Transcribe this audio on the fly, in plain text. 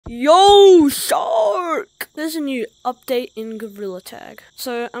Yo, shark! There's a new update in gorillatag.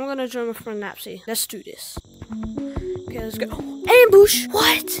 So I'm gonna join my friend Napsy. Let's do this. Okay, let's go. Oh, ambush!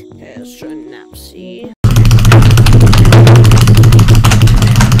 What? Okay, let's join Napsy.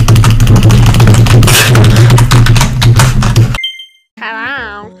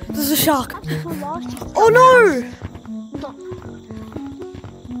 Hello. There's a shark. Oh no!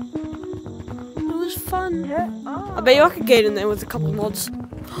 It was fun. I bet you I could get in there with a couple mods.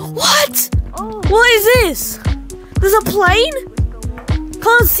 What? What is this? There's a plane?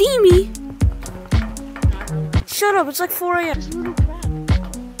 Can't see me. Shut up, it's like 4 AM.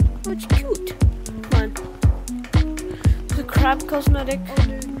 Oh, it's cute. Come on. The crab cosmetic.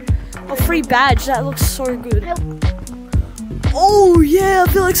 Oh, free badge. That looks so good. Oh, yeah.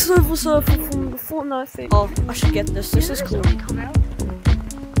 I feel like Surfer Surfer from the Fortnite thing. Oh, I should get this. This is cool.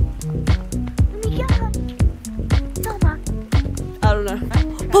 I don't know.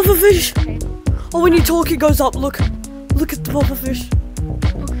 Pufferfish! Oh, when you talk, it goes up. Look. Look at the pufferfish.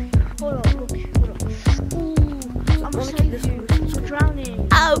 Hold on. I'm drowning.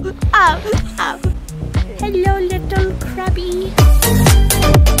 Ow! Ow! Ow! Hello, little crabby.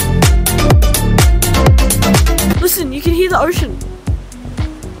 Listen, you can hear the ocean.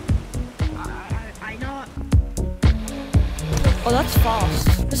 I know. Oh, that's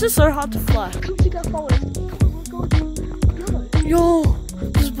fast. This is so hard to fly. Come to go forward. Go. Yo,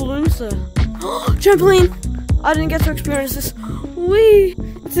 there's balloons there. Trampoline! I didn't get to experience this. Wee!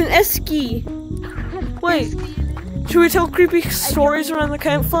 It's an esky. Wait, should we tell creepy stories around the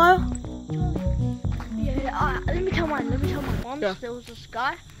campfire? Yeah, let me tell mine. Once there was this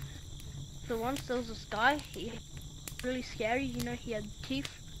guy. He really scary. You know, he had teeth,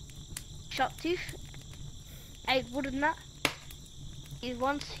 sharp teeth. Ate wood and that.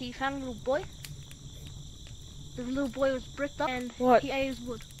 Once he found a little boy. The little boy was bricked up and he ate his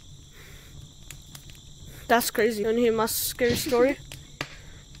wood. That's crazy. You want to hear my scary story?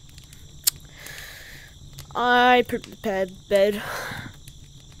 I prepared bed.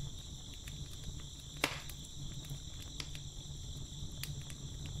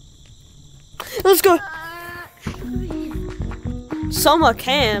 Let's go. Summer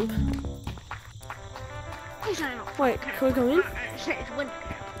camp. Wait, can we go in?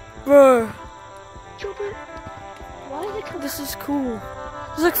 Bro. This is cool.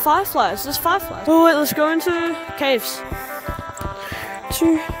 There's like fireflies. There's fireflies. Oh wait, let's go into caves.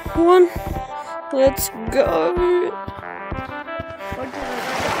 2, 1. Let's go.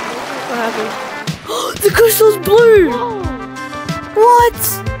 What happened? The crystal's blue. What?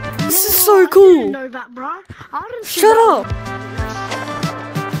 This is so cool. Know that, bro. Shut up.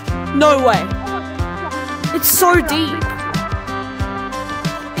 No way. It's so deep.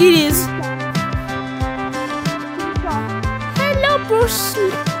 It is. Hello, Bruce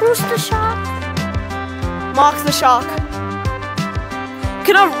the shark. Mark the shark.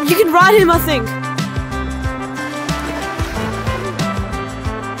 You can ride him, I think.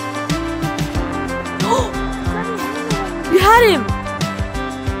 You had him.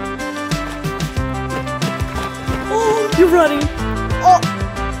 Oh, you're running. Oh,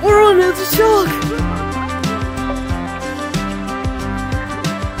 we're on it, the shark.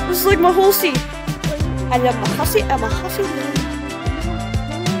 This is like my horsey. I love my horsey. I'm a horsey.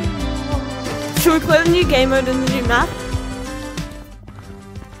 Should we play the new game mode in the new map?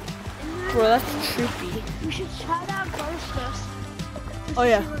 Bro, that's trippy. We should try that ghost first. Oh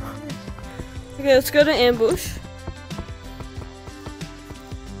yeah. Okay, let's go to ambush.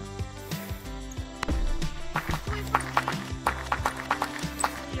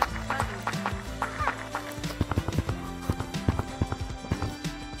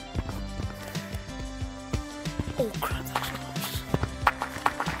 Oh crap, that's close.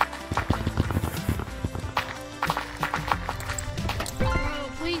 Bro,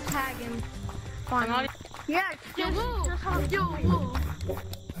 please tag him. Fine. Yeah, yo, whoa.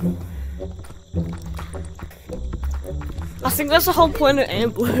 I think that's the whole point of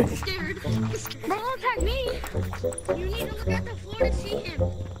ambush. Scared. Bro, don't tag me. You need to look at the floor to see him.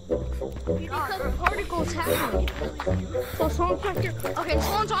 Because particles happen. So someone's back here. Okay,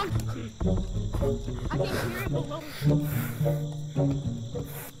 someone's on. I can hear it below.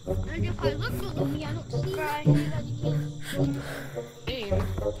 And if I look below me, I don't see it. Right. You can't. Game.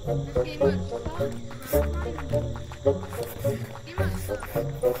 This game is fun.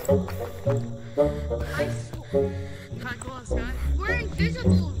 We're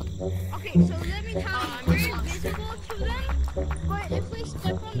invisible. Okay, so let me tell you, we're invisible to them, but if we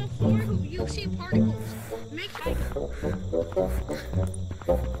step on the floor, you see particles. Make sure.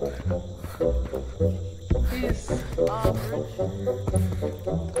 Peace.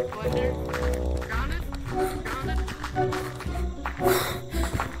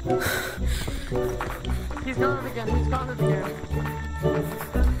 He's got it again. He's got it again.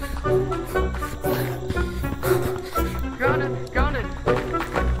 Got it. Got it.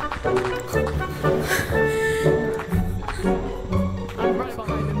 I'm right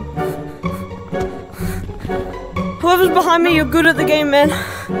behind him. Whoever's behind me, you're good at the game, man.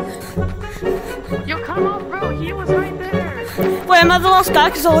 Yo, come on, bro. He was right there. Wait, am I the last guy?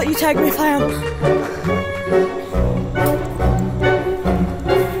 Because I'll let you tag me if I am.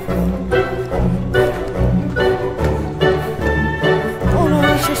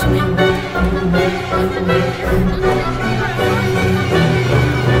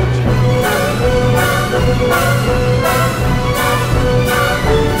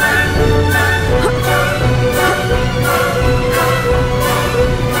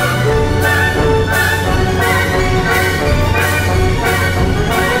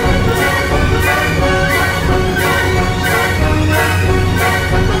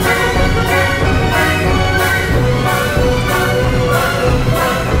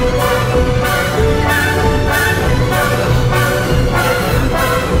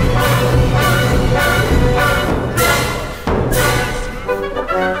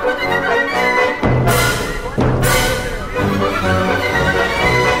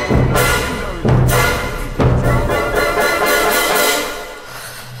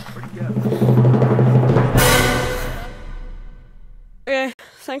 Okay,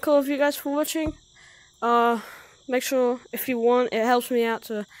 thank all of you guys for watching. Make sure, if you want, it helps me out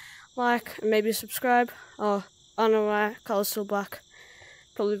to like and maybe subscribe. I don't know why color's still black.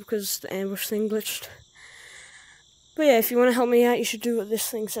 Probably because the ambush thing glitched. But yeah, if you want to help me out, you should do what this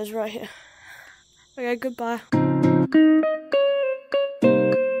thing says right here. Okay, goodbye.